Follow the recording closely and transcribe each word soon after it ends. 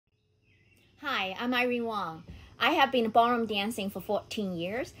Hi, I'm Irene Wong. I have been ballroom dancing for 14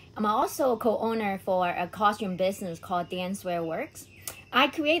 years. I'm also a co-owner for a costume business called Dancewear Works. I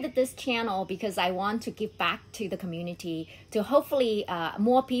created this channel because I want to give back to the community to hopefully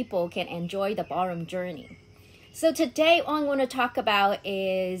more people can enjoy the ballroom journey. So today all I'm going to talk about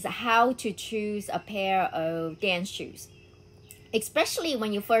is how to choose a pair of dance shoes. Especially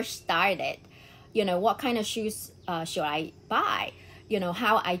when you first started, what kind of shoes should I buy?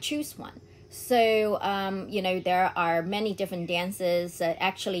 How I choose one. So, there are many different dances.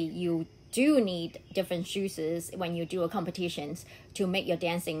 Actually, you do need different shoes when you do a competitions to make your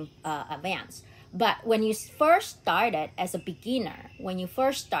dancing advance. But when you first started as a beginner,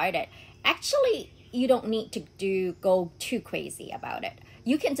 actually, you don't need to go too crazy about it.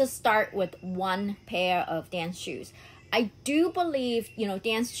 You can just start with one pair of dance shoes. I do believe,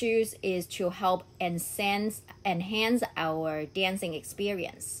 dance shoes is to help enhance our dancing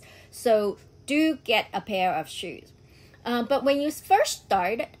experience. So do get a pair of shoes. But when you first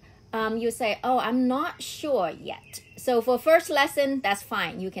started, you say, oh, I'm not sure yet. So for first lesson, that's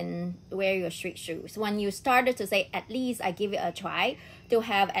fine. You can wear your street shoes. When you started to say, at least I give it a try to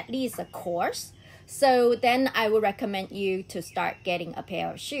have at least a course. So then I would recommend you to start getting a pair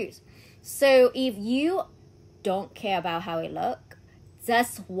of shoes. So if you don't care about how it look,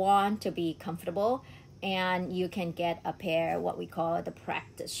 just want to be comfortable, and you can get a pair what we call the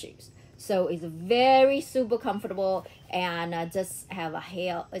practice shoes. So it's very super comfortable and just have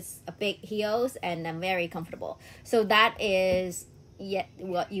it's a big heels and very comfortable. So that is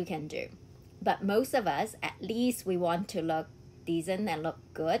what you can do. But most of us, at least we want to look decent and look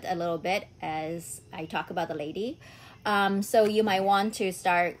good a little bit, as I talk about the lady. So you might want to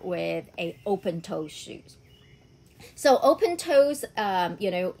start with a open toe shoes. So open toes,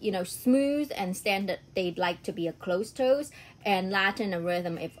 smooth and standard, they'd like to be a closed toes, and Latin and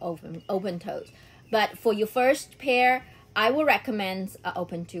rhythm if open toes. But for your first pair, I will recommend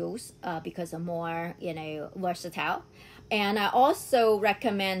open toes because they're more, versatile. And I also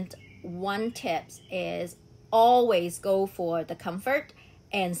recommend one tip is always go for the comfort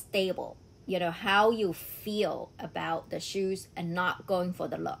and stable. How you feel about the shoes and not going for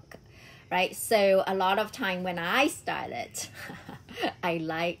the look. Right, so a lot of time when I started, I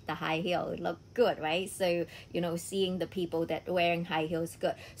like the high heel. It looked good, right? So, seeing the people that wearing high heels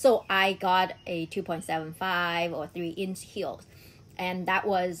good. So I got a 2.75 or 3-inch heels, and that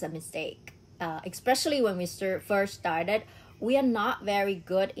was a mistake. Especially when we first started, we are not very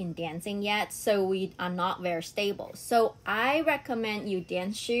good in dancing yet, so we are not very stable. So I recommend you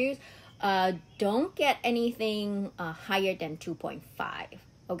dance shoes. Don't get anything higher than 2.5.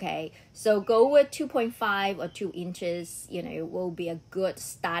 Okay, so go with 2.5 or 2 inches, will be a good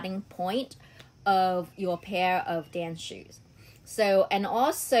starting point of your pair of dance shoes. So, and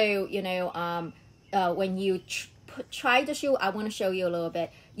also, when you try the shoe, I want to show you a little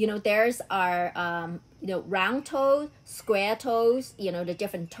bit. There's our, round toes, square toes, the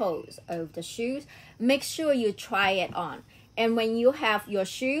different toes of the shoes. Make sure you try it on. And when you have your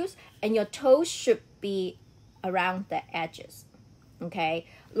shoes, and your toes should be around the edges. Okay,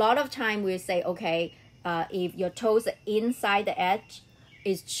 a lot of time we say, okay, if your toes are inside the edge,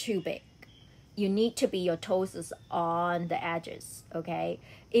 is too big. You need to be your toes is on the edges. Okay,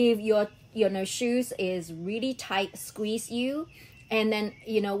 if your shoes is really tight, squeeze you, and then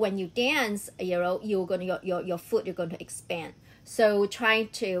when you dance, you're gonna your foot you're going to expand. So trying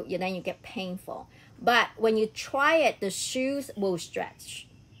to then you get painful. But when you try it, the shoes will stretch.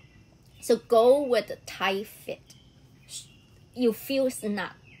 So go with the tight fit. You feel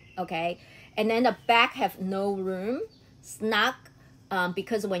snug, okay? And then the back have no room, snug,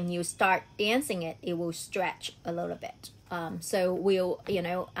 because when you start dancing it will stretch a little bit. So we'll,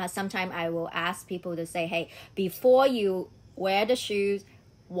 sometimes I will ask people to say, hey, before you wear the shoes,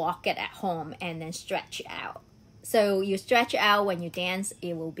 walk it at home and then stretch out. So you stretch out when you dance,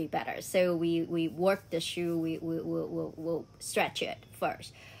 it will be better. So we work the shoe, we'll stretch it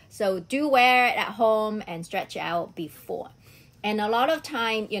first. So do wear it at home and stretch out before. And a lot of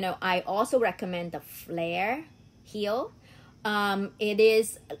time, I also recommend the flare heel.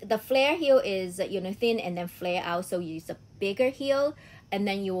 The flare heel is, thin and then flare out. So you use a bigger heel and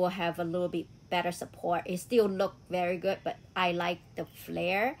then you will have a little bit better support. It still look very good, but I like the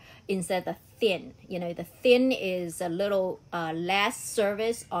flare instead of the thin. The thin is a little less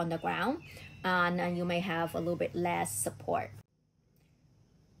service on the ground, and you may have a little bit less support.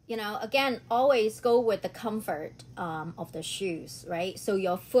 Again, always go with the comfort of the shoes, right? So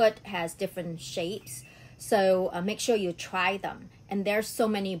your foot has different shapes. So make sure you try them. And there's so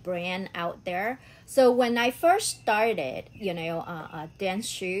many brands out there. So when I first started, dance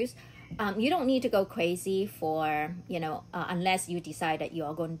shoes, You don't need to go crazy for, unless you decide that you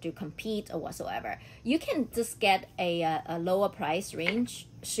are going to compete or whatsoever. You can just get a lower price range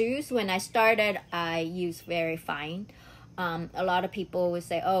shoes. When I started, I used very fine. A lot of people would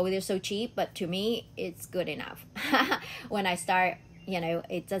say, oh, they're so cheap, but to me, it's good enough. When I start,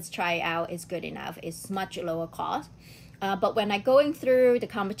 it just try out, it's good enough. It's much lower cost. But when I'm going through the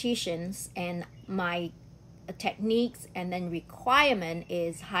competitions and my techniques and then requirement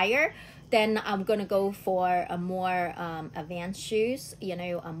is higher, then I'm gonna go for a more advanced shoes,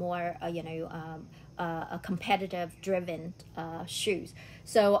 a more a competitive driven shoes.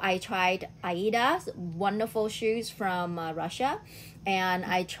 So I tried Aida's wonderful shoes from Russia, and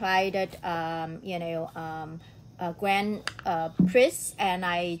I tried it Grand Prix,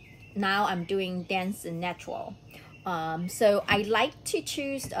 and now I'm doing Dance Natural. So I like to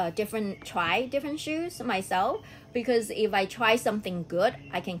choose try different shoes myself, because if I try something good,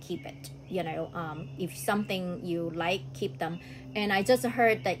 I can keep it. If something you like, keep them. And I just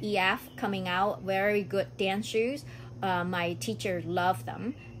heard that EF coming out, very good dance shoes. My teacher loved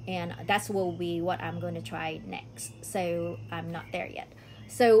them, and that's will be what I'm going to try next. So I'm not there yet.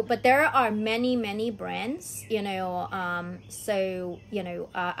 So, but there are many brands, I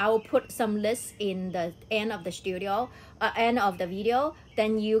will put some lists in the end of the end of the video,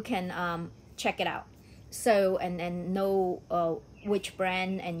 then you can check it out. So, and then know which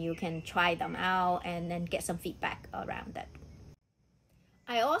brand, and you can try them out and then get some feedback around that.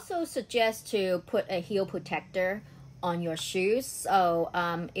 I also suggest to put a heel protector on your shoes, so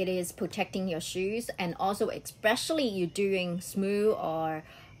it is protecting your shoes, and also especially you doing smooth or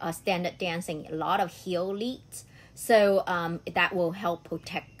standard dancing, a lot of heel leads, so that will help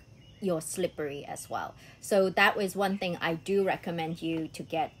protect your slippery as well. So that is one thing I do recommend you to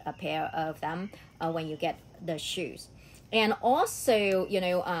get a pair of them when you get the shoes. And also,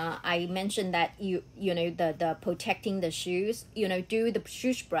 I mentioned that the protecting the shoes, do the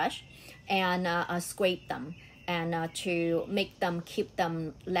toothbrush and scrape them, and to make them, keep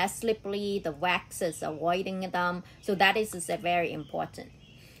them less slippery, the waxes avoiding them. So that is very important.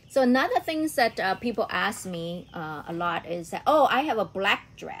 So another thing that people ask me a lot is that, oh, I have a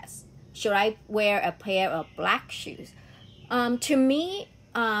black dress. Should I wear a pair of black shoes? To me,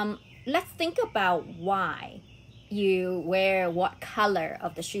 let's think about why you wear what color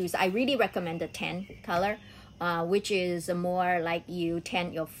of the shoes. I really recommend the tan color, which is more like you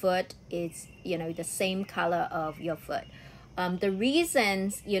tan your foot. It's, the same color of your foot. The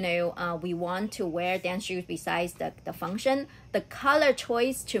reasons, we want to wear dance shoes besides the function, the color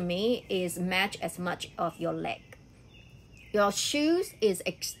choice to me is match as much of your leg. Your shoes is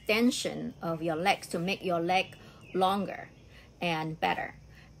extension of your legs to make your leg longer and better.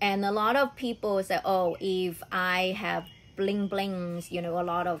 And a lot of people say, oh, if I have bling blings, a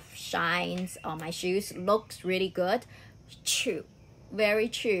lot of shines on my shoes, looks really good. True, very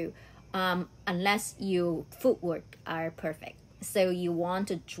true. Unless your footwork are perfect. So you want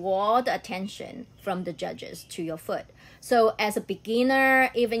to draw the attention from the judges to your foot. So as a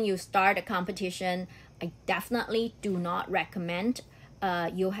beginner, even you start a competition, I definitely do not recommend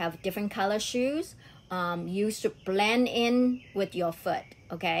you have different color shoes. You should blend in with your foot,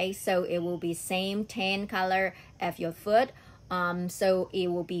 okay? So it will be same tan color as your foot. So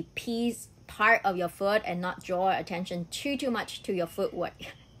it will be part of your foot and not draw attention too much to your footwork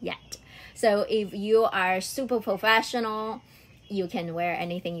yet. So if you are super professional, you can wear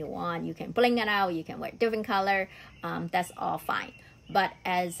anything you want. You can bling it out. You can wear different color. That's all fine. But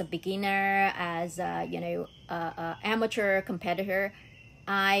as a beginner, as a, amateur competitor,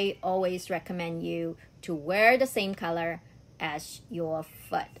 I always recommend you to wear the same color as your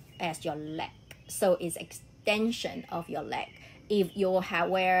foot, as your leg. So it's extension of your leg. If you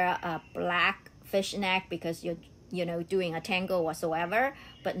wear a black fishnet because you're doing a tango whatsoever,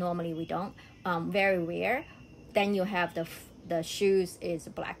 but normally we don't, very rare, then you have the shoes is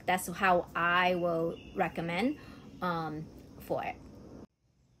black. That's how I will recommend for it.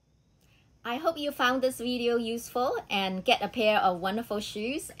 I hope you found this video useful and get a pair of wonderful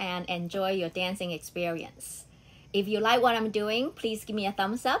shoes and enjoy your dancing experience. If you like what I'm doing, please give me a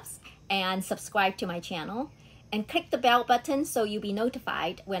thumbs up and subscribe to my channel, and click the bell button so you'll be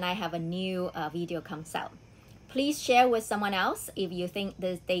notified when I have a new video comes out. Please share with someone else if you think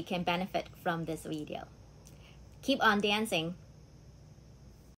that they can benefit from this video. Keep on dancing.